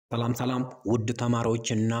ሰላም ውድ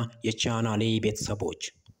ተማሪዎችና የቻናሌ ቤተሰቦች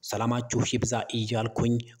ሰላማችሁ ይብዛ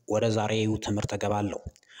እያልኩኝ ወደ ዛሬው ትምህርት እገባለሁ።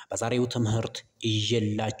 በዛሬው ትምህርት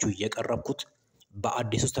ይዤላችሁ የቀረብኩት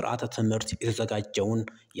በአዲሱ ስርዓተ ትምህርት የተዘጋጀውን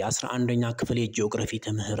የ11ኛ ክፍል የጂኦግራፊ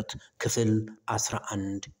ትምህርት ክፍል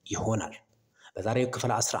 11 ይሆናል። በዛሬው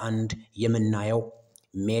ክፍል 11 የምናየው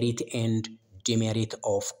ሜሪት ኤንድ ዲሜሪት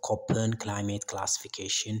ኦፍ ኮፐን ክላይሜት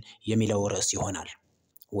ክላሲፊኬሽን የሚለው ርዕስ ይሆናል።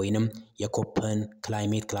 ወይንም የኮፐን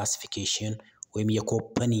ክላይሜት ክላሲፊኬሽን ወይም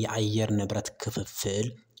የኮፐን የአየር ንብረት ክፍፍል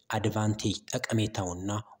አድቫንቴጅ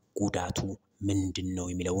ጠቀሜታውና ጉዳቱ ምንድነው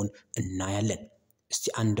የሚለውን እናያለን። እስቲ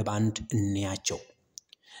አንድ ባንድ እንያቸው።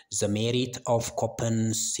 The merit of Koppen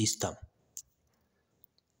system.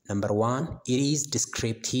 Number 1, it is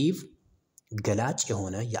descriptive ገላጭ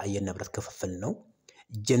የሆነ የአየር ንብረት ክፍፍል ነው።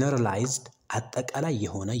 Generalized አጠቃላይ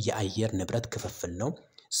የሆነ የአየር ንብረት ክፍፍል ነው።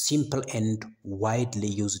 Simple and widely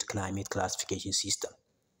used climate classification system.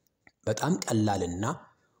 በጣም ቀላልና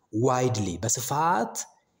widely በስፋት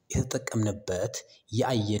የተጠቀምንበት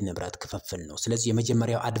የአየር ንብረት ክፍፍል ነው። ስለዚህ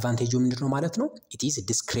የመጀመሪያው አድቫንቴጁ ምንድነው ማለት ነው? It is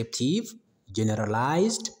descriptive,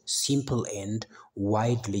 generalized, simple and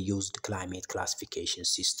widely used climate classification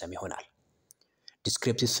system ይሆናል።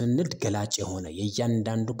 descriptive ስንል ገላጭ የሆነ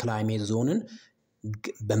የእያንዳንዱ ክላይሜት ዞንን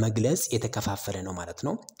በመግለጽ የተከፋፈለ ነው ማለት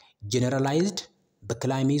ነው። generalized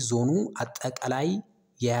በክላይሜት ዞኑ አጠቃላይ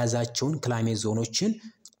የያዛቸውን ክላይሜት ዞኖችን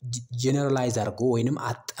ጀነራላይዝ አድርጎ ወይንም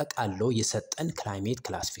አጠቃሎ የሰጠን ክላይሜት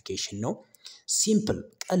ክላሲፊኬሽን ነው። ሲምፕል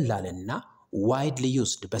ቀላልና ዋይድሊ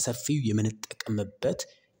ዩዝድ በሰፊው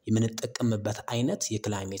የምንጠቀምበት አይነት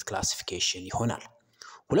የክላይሜት ክላሲፊኬሽን ይሆናል።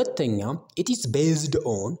 ሁለተኛው it is based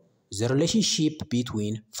on the relationship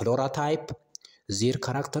between flora type, their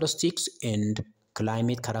characteristics and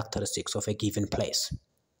climate characteristics of a given place.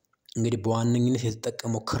 እንግዲህ በዋነኝነት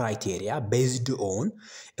የተጠቀመው ክራይቴሪያ based on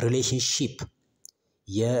relationship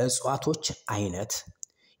የእጽዋቶች አይነት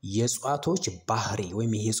የእጽዋቶች ባህሪ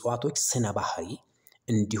ወይም የእጽዋቶች ስነ ባህሪ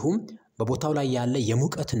እንዲሁም በቦታው ላይ ያለ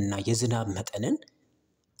የሙቀትና የዝናብ መጠንን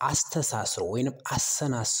አስተሳስሮ ወይንም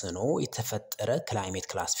አሰናስኖ የተፈጠረ ክላይሜት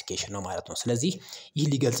ክላሲፊኬሽን ነው ማለት ነው። ስለዚህ ይህ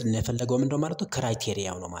ሊገልጽ የፈለገው ምንድነው ማለት ነው?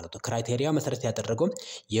 ክራይቴሪያው ነው ማለት ነው። ክራይቴሪያው መሰረት ያደረገው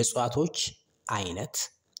የእጽዋቶች አይነት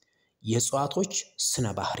የእጽዋቶች ስነ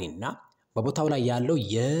ባህሪና በቦታው ላይ ያለው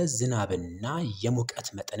የዝናብና የሙቀት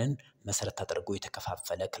መጠንን መሰረት አድርጎ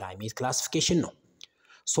የተከፋፈለ ክላይሜት ክላሲፊኬሽን ነው።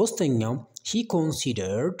 ሶስተኛው he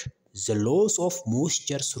considered the loss of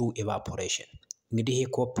moisture through evaporation. እንግዲህ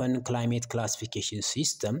የኮፐን ክላይሜት ክላሲፊኬሽን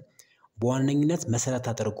ሲስተም በዋነኝነት መሰረት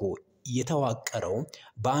አድርጎ የተዋቀረው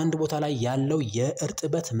በአንድ ቦታ ላይ ያለው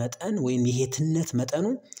የእርጥበት መጠን ወይም የሄትነት መጠኑ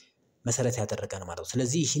መሰረት ያደረገ ነው ማለት ነው።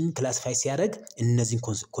 ስለዚህ ይህን ክላሲፋይ ሲያደርግ እነዚህን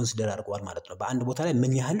ኮንሲደር አድርጓል ማለት ነው። በአንድ ቦታ ላይ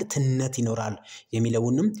ምን ያህል ትነት ይኖራል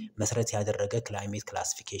የሚለውንም መሰረት ያደረገ ክላይሜት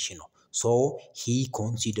ክላሲፊኬሽን ነው። So he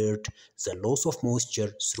considered the loss of moisture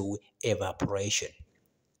through evaporation.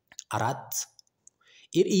 አራት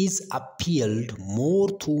it is appealed more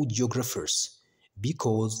to geographers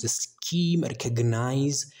because the scheme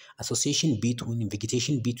recognize association between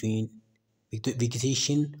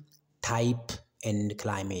vegetation type and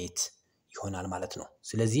climate ይሆናል ማለት ነው።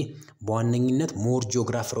 ስለዚህ በዋነኝነት ሞር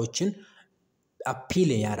ጂኦግራፈሮችን አፒል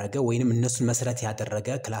ያደረገ ወይንም እነሱን መሰረት ያደረገ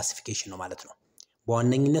ክላሲፊኬሽን ነው ማለት ነው።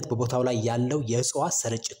 በዋነኝነት በቦታው ላይ ያለው የእጽዋት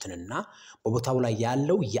ስርጭትንና በቦታው ላይ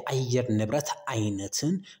ያለው የአየር ንብረት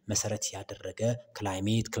አይነትን መሰረት ያደረገ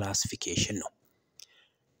ክላይሜት ክላሲፊኬሽን ነው።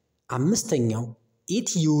 አምስተኛው it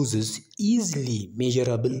uses easily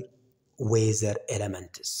measurable weather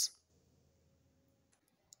elements.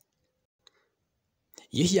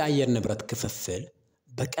 ይህ የአየር ንብረት ክፍፍል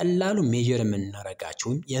በቀላሉ ሜጀር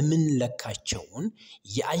የምናረጋቸውን የምንለካቸውን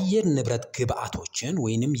የአየር ንብረት ግብአቶችን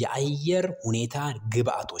ወይንም የአየር ሁኔታ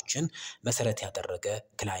ግብአቶችን መሰረት ያደረገ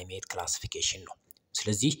ክላይሜት ክላሲፊኬሽን ነው።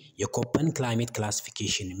 ስለዚህ የኮፐን ክላይሜት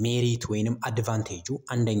ክላሲፊኬሽን ሜሪት ወይንም አድቫንቴጁ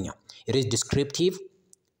አንደኛ it is descriptive,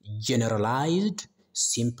 generalized,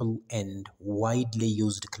 simple and widely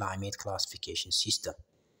used climate classification system.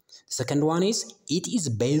 The second one is it is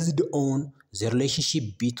based on the relationship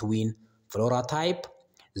between flora type,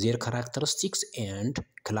 their characteristics and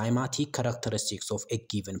climatic characteristics of a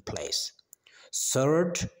given place.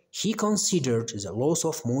 Third, he considered the loss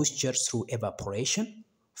of moisture through evaporation.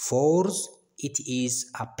 Fourth, it is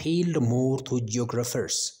appealed more to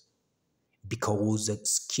geographers because the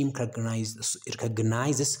scheme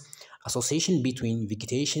recognizes association between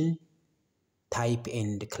vegetation type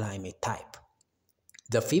and climate type.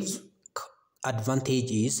 The fifth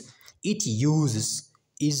advantage is it uses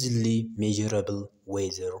easily measurable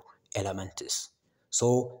weather elements. So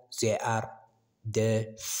there are the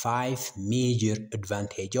 5 major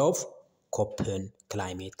advantage of Koppen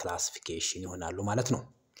climate classification ይሆናሉ ማለት ነው።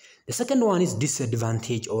 The second one is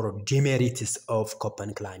disadvantage or demerits of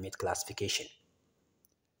koppen climate classification.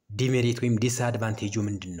 ዲሜሪት ወይም ዲስአድቫንቴጁ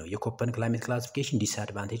ምንድነው? የኮፐን ክላይሜት ክላሲፊኬሽን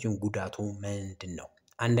ዲስአድቫንቴጅ ወይም ጉዳቱ ምንድነው?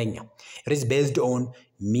 አንደኛ it is based on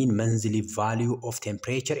mean monthly value of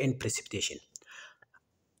temperature and precipitation።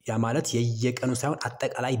 ያ ማለት የየቀኑ ሳይሆን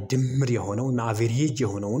አጠቃላይ ድምር የሆነው እና አቨሬጅ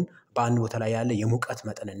የሆነውን በአንድ ቦታ ላይ ያለ የሙቀት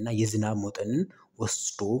መጠንና የዝናብ መጠንን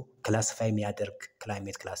ወስዶ ክላሲፋይ የሚያደርግ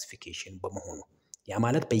ክላይሜት ክላሲፊኬሽን በመሆኑ ያ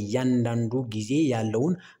ማለት በእያንዳንዱ ጊዜ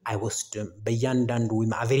ያለውን አይወስድም። በእያንዳንዱ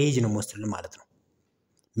ወይም አቨሬጅ ነው የሚወስድልን ማለት ነው።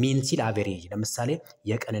 ሚን ሲል አቨሬጅ ለምሳሌ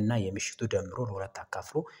የቀንና የምሽቱ ደምሮ ለሁለት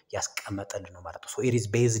አካፍሎ ያስቀመጠልን ነው ማለት ነው። so it is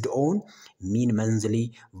based on mean monthly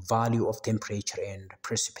value of temperature and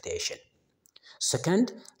precipitation. Second,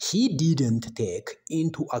 he didn't take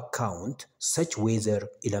into account such weather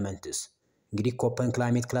elements. እንግዲህ ኮፐን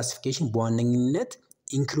ክላይሜት ክላሲፊኬሽን በዋነኝነት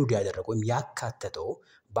ኢንክሉድ ያደረገው ወይም ያካተተው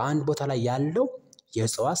በአንድ ቦታ ላይ ያለው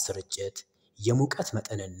የእጽዋት ስርጭት፣ የሙቀት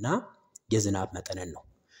መጠንና የዝናብ መጠንን ነው።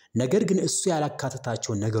 ነገር ግን እሱ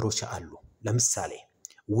ያላካተታቸው ነገሮች አሉ። ለምሳሌ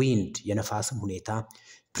ዊንድ የነፋስም ሁኔታ፣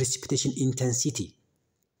 precipitation intensity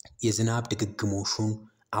የዝናብ ድግግሞሹን፣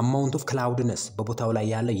 amount of cloudiness በቦታው ላይ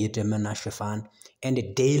ያለ የደመና ሽፋን and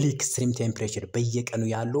daily extreme temperature በየቀኑ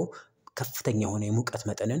ያለው ከፍተኛ የሆነ የሙቀት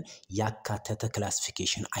መጠንን ያካተተ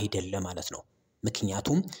ክላሲፊኬሽን አይደለም ማለት ነው።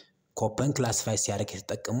 ምክንያቱም ኮፐን ክላሲፋይ ሲያደርግ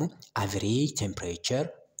የተጠቀሙ average temperature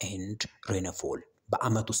and rainfall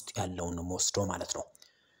በአመት ውስጥ ያለውን ነው ወስዶ ማለት ነው።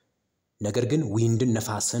 ነገር ግን ዊንድን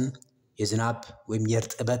ነፋስን የዝናብ ወይም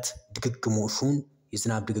የእርጥበት ድግግሞሹን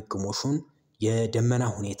የዝናብ ድግግሞሹን የደመና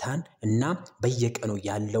ሁኔታን እና በየቀኑ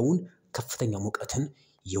ያለውን ከፍተኛ ሙቀትን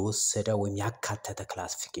የወሰደ ወይም ያካተተ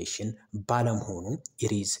ክላሲፊኬሽን ባለመሆኑ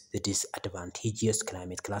it is the disadvantageous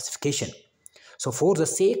climate classification. So for the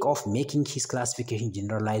sake of making his classification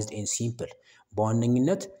generalized and simple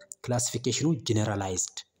በዋነኝነት ክላሲፊኬሽኑ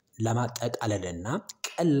generalized ለማጠቃለልና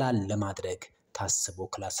ቀላል ለማድረግ ታስቦ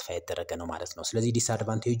ክላሲፋይ ያደረገ ነው ማለት ነው። ስለዚህ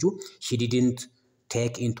ዲስአድቫንቴጁ he didn't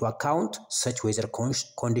take into account such weather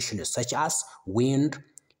conditions such as wind,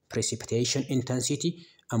 precipitation intensity,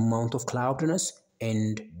 amount of cloudiness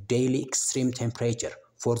and daily extreme temperature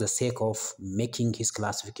for the sake of making his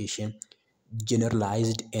classification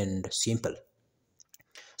generalized and simple.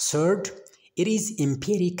 Third, it is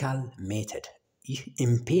empirical method. ይህ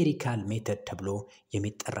empirical method ተብሎ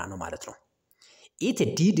የሚጠራ ነው ማለት ነው። It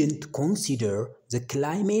didn't consider the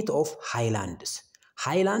climate of highlands.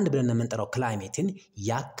 ሃይላንድ ብለን የምንጠራው ክላይሜትን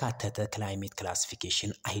ያካተተ ክላይሜት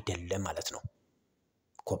ክላሲፊኬሽን አይደለም ማለት ነው።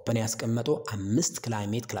 ኮፐን ያስቀመጠው 5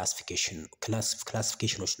 ክላይሜት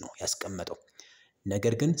ክላሲፊኬሽኖች ነው ያስቀመጠው።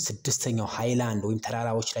 ነገር ግን ስድስተኛው ሃይላንድ ወይም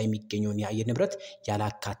ተራራዎች ላይ የሚገኘውን የአየር ንብረት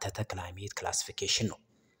ያላካተተ ክላይሜት ክላሲፊኬሽን ነው።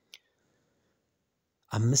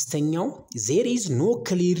 አምስተኛው there is no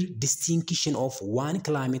clear distinction of one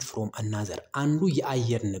climate from another. አንዱ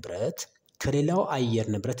የአየር ንብረት ከሌላው አየር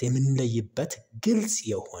ንብረት የምንለይበት ግልጽ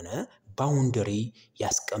የሆነ ባውንደሪ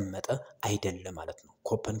ያስቀመጠ አይደለም ማለት ነው።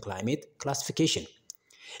 ኮፐን ክላይሜት ክላሲፊኬሽን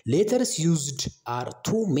letters used are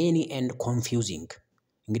too many and confusing.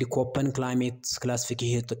 እንግዲህ ኮፐን ክላይሜት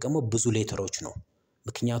ክላሲፊኬሽን የተጠቀመው ብዙ ሌተሮች ነው።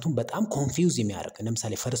 ምክንያቱም በጣም ኮንፊውዝ የሚያደርግ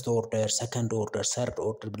ለምሳሌ ፈርስት ኦርደር፣ ሰከንድ ኦርደር፣ ሰርድ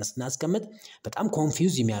ኦርደር ብለን ስናስቀምጥ በጣም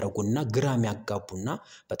ኮንፊውዝ የሚያደርጉና ግራ የሚያጋቡና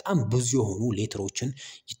በጣም ብዙ የሆኑ ሌተሮችን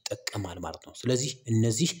ይጠቀማል ማለት ነው። ስለዚህ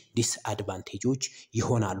እነዚህ ዲስአድቫንቴጆች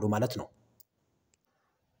ይሆናሉ ማለት ነው።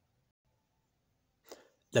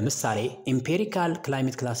 ለምሳሌ ኢምፔሪካል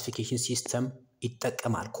ክላይሜት ክላሲፊኬሽን ሲስተም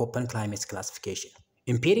ይጠቀማል ኮፐን ክላይሜት ክላሲፊኬሽን።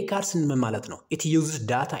 Empirical ምን ማለት ነው? It uses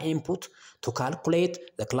data input to calculate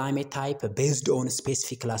the climate type based on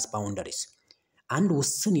specific class boundaries. አንድ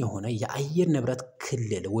ውስን የሆነ የአየር ንብረት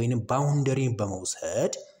ክልል ወይንም ባውንደሪን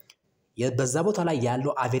በመውሰድ በዛ ቦታ ላይ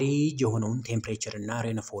ያለው አቨሬጅ የሆነውን ቴምፕሬቸር እና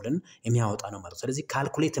ሬንፎልን የሚያወጣ ነው ማለት ነው። ስለዚህ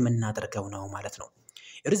ካልኩሌት የምናደርገው ነው ማለት ነው።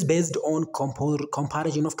 It is based on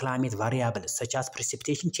comparison of climate variables such as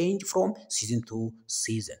precipitation change from season to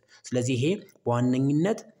season. ስለዚህ ይሄ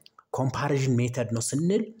በዋነኝነት comparison method ነው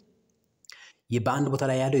ስንል በአንድ ቦታ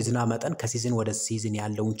ላይ ያለው የዝናብ መጠን ከሲዝን ወደ ሲዝን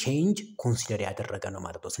ያለውን ቼንጅ ኮንሲደር ያደረገ ነው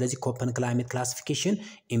ማለት ነው። ስለዚህ ኮፐን ክላይሜት ክላሲፊኬሽን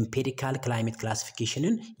ኢምፔሪካል ክላይሜት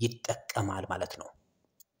ክላሲፊኬሽንን ይጠቀማል ማለት ነው።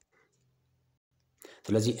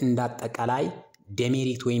 ስለዚህ እንዳጠቃላይ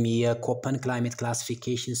ዴሜሪት ወይም የኮፐን ክላይሜት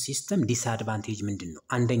ክላሲፊኬሽን ሲስተም ዲስአድቫንቴጅ ምንድነው?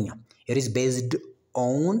 አንደኛ it is based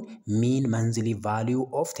on mean monthly value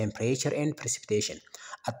of temperature and precipitation.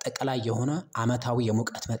 አጠቃላይ የሆነ አመታዊ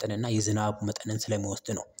የሙቀት መጠንና የዝናብ መጠንን ስለሚወስድ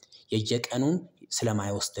ነው። የየቀኑን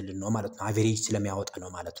ስለማይወስድልን ነው ማለት ነው። አቨሬጅ ስለሚያወጣ ነው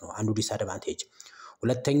ማለት ነው። አንዱ ዲስአድቫንቴጅ።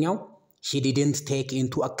 ሁለተኛው he didn't take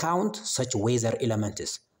into account such weather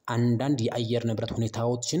elements. አንዳንድ የአየር ንብረት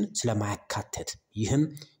ሁኔታዎችን ስለማያካትት ይህም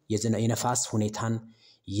የነፋስ ሁኔታን፣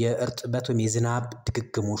 የእርጥበት ወይም የዝናብ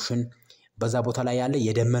ድግግሞሽን በዛ ቦታ ላይ ያለ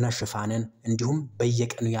የደመና ሽፋንን እንዲሁም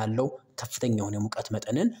በየቀኑ ያለው ከፍተኛ የሆነ ሙቀት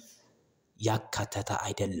መጠንን ያካተተ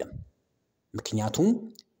አይደለም። ምክንያቱም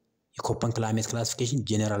የኮፐን ክላይሜት ክላሲፊኬሽን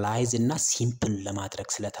ጀነራላይዝ እና ሲምፕል ለማድረግ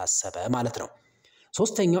ስለታሰበ ማለት ነው።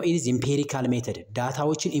 ሶስተኛው ኢዝ ኢምፔሪካል ሜተድ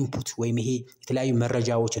ዳታዎችን ኢንፑት ወይም ይሄ የተለያዩ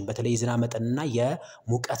መረጃዎችን በተለይ የዝናብ መጠንና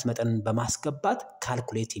የሙቀት መጠንን በማስገባት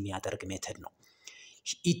ካልኩሌት የሚያደርግ ሜተድ ነው።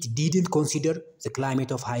 ኢት ዲድንት ኮንሲደር ዘ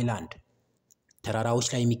ክላይሜት ኦፍ ሃይላንድ ተራራዎች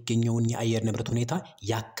ላይ የሚገኘውን የአየር ንብረት ሁኔታ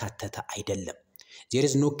ያካተተ አይደለም። there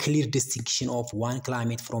is no clear distinction of one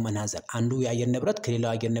climate from another አንዱ የአየር ንብረት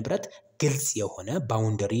ከሌላው አየር ንብረት ግልጽ የሆነ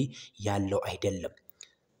ባውንደሪ ያለው አይደለም።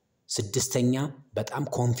 ስድስተኛ በጣም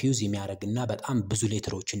ኮንፊውዝ የሚያደርግና በጣም ብዙ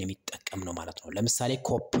ሌተሮችን የሚጠቀም ነው ማለት ነው። ለምሳሌ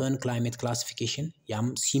ኮፐን ክላይሜት ክላሲፊኬሽን ያም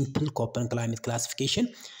ሲምፕል ኮፐን ክላይሜት ክላሲፊኬሽን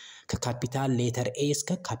ከካፒታል ሌተር ኤ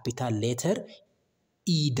እስከ ካፒታል ሌተር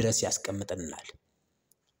ኢ ድረስ ያስቀምጥልናል።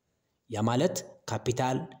 ያ ማለት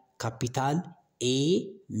ካፒታል ኤ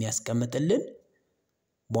የሚያስቀምጥልን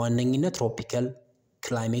በዋነኝነት ትሮፒካል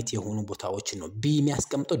ክላይሜት የሆኑ ቦታዎችን ነው። ቢ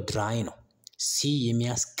የሚያስቀምጠው ድራይ ነው። ሲ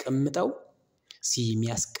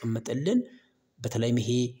የሚያስቀምጥልን በተለይም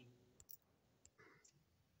ይሄ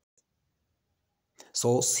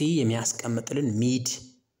ሲ የሚያስቀምጥልን ሚድ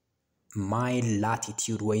ማይል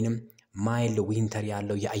ላቲቲዩድ ወይንም ማይል ዊንተር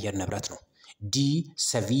ያለው የአየር ንብረት ነው። ዲ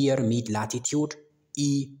ሰቪየር ሚድ ላቲቲዩድ፣ ኢ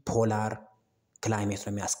ፖላር ክላይሜት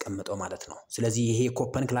ነው የሚያስቀምጠው ማለት ነው። ስለዚህ ይሄ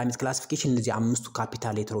ኮፐን ክላይሜት ክላሲፊኬሽን እነዚህ አምስቱ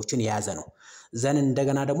ካፒታል ሌተሮችን የያዘ ነው። ዘን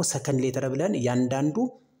እንደገና ደግሞ ሰከንድ ሌተር ብለን ያንዳንዱ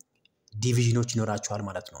ዲቪዥኖች ይኖራቸዋል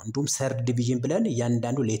ማለት ነው። እንዲሁም ሰርድ ዲቪዥን ብለን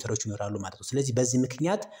ያንዳንዱ ሌተሮች ይኖራሉ ማለት ነው። ስለዚህ በዚህ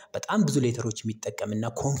ምክንያት በጣም ብዙ ሌተሮች የሚጠቀምና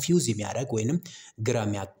ኮንፊውዝ የሚያደርግ ወይንም ግራ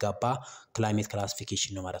የሚያጋባ ክላይሜት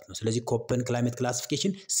ክላሲፊኬሽን ነው ማለት ነው። ስለዚህ ኮፐን ክላይሜት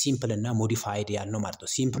ክላሲፊኬሽን ሲምፕል እና ሞዲፋይድ ያልነው ማለት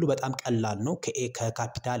ነው። ሲምፕሉ በጣም ቀላል ነው፣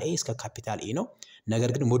 ከካፒታል ኤ እስከ ካፒታል ኢ ነው። ነገር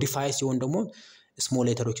ግን ሞዲፋይ ሲሆን ደግሞ ስሞል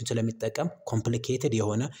ሌተሮችን ስለሚጠቀም ኮምፕሊኬትድ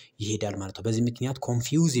የሆነ ይሄዳል ማለት ነው። በዚህ ምክንያት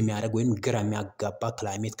ኮንፊውዝ የሚያደርግ ወይም ግራ የሚያጋባ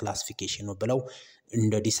ክላይሜት ክላሲፊኬሽን ነው ብለው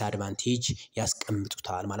እንደ ዲስአድቫንቴጅ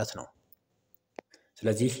ያስቀምጡታል ማለት ነው።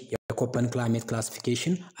 ስለዚህ የኮፐን ክላይሜት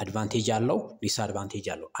ክላሲፊኬሽን አድቫንቴጅ አለው፣ ዲስአድቫንቴጅ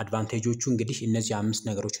አለው። አድቫንቴጆቹ እንግዲህ እነዚህ አምስት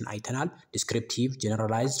ነገሮችን አይተናል። ዲስክሪፕቲቭ፣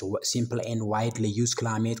 ጀነራላይዝድ፣ ሲምፕል ኤንድ ዋይድሊ ዩዝድ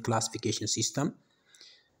ክላይሜት ክላሲፊኬሽን ሲስተም።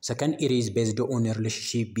 Second, it is based on a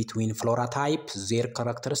relationship between flora type, their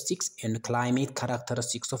characteristics, and climate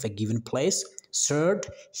characteristics of a given place. Third,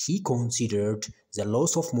 he considered the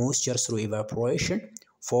loss of moisture through evaporation.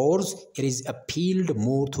 Fourth, it is appealed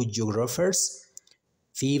more to geographers.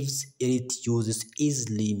 Fifth, it uses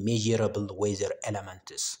easily measurable weather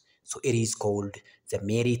elements. So it is called the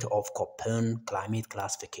merit of Koppen climate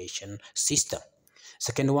classification system.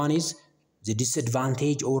 Second one is the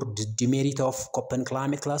disadvantage or the demerit of Koppen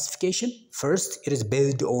climate classification. First, it is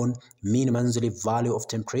based on mean monthly value of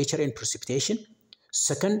temperature and precipitation.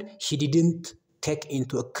 Second, he didn't take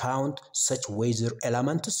into account such weather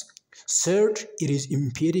elements. Third, it is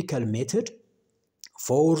empirical method.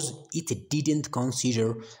 Fourth, it didn't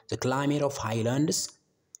consider the climate of highlands.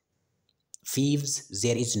 Fifth,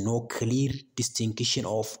 there is no clear distinction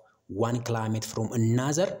of one climate from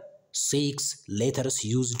another. 6 letters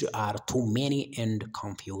used are too many and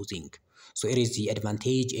confusing. So it is the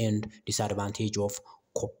advantage and disadvantage of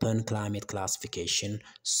Koppen climate classification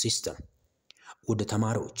system. ውድ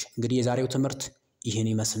ተማሪዎች እንግዲህ የዛሬው ትምህርት ይህን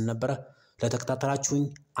ይመስል ነበር። ለተከታተላችሁኝ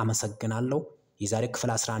አመሰግናለሁ። የዛሬው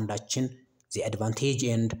ክፍል 11ችን the advantage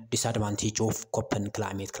and disadvantage of Koppen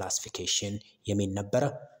climate classification የሚል ነበር።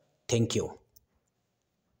 Thank you.